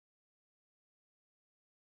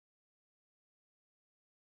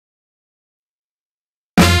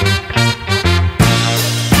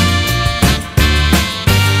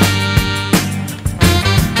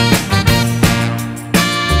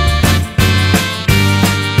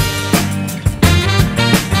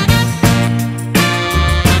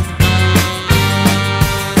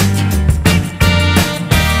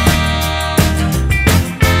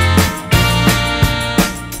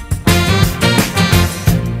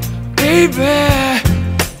Baby,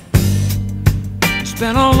 it's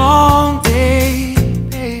been a long day,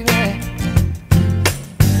 baby.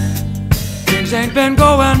 Things ain't been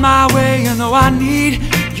going my way, you know I need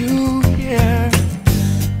you here.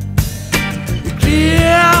 You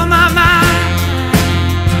clear my mind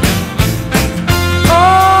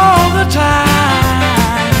all the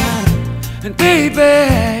time. And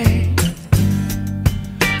baby,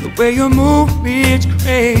 the way you move me, it's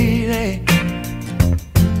crazy.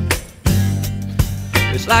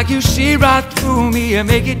 It's like you see right through me and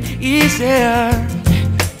make it easier.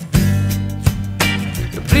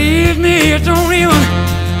 You please me, you don't even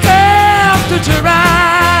have to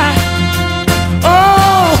try.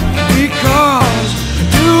 Oh, because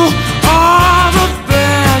you are the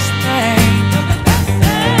best thing.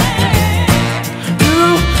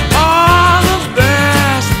 You are the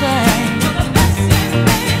best thing.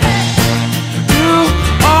 You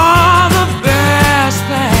are the best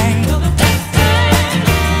thing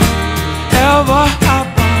ever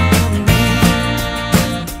happened to me.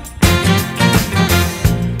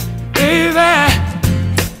 Baby,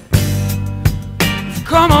 you've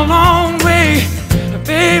come a long way,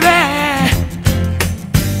 baby.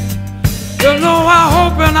 You know I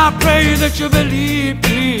hope and I pray that you believe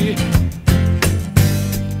me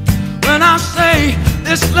when I say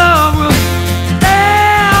this love will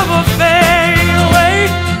never fade away.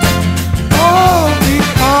 Oh,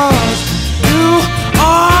 because you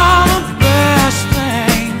are the best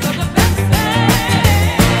thing.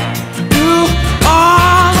 You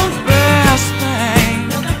are the best thing.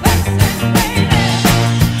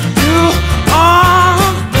 You are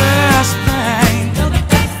the best thing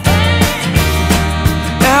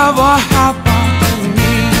ever happened to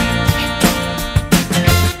me.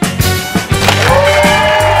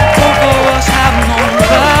 Both of us have known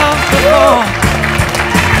love before.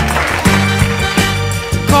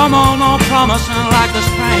 Come on, no promising like the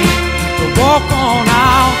spring to walk on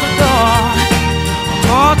out the door. Our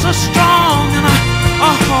hearts are strong and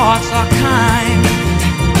our hearts are kind.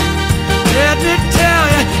 Let me tell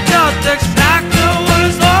you just exactly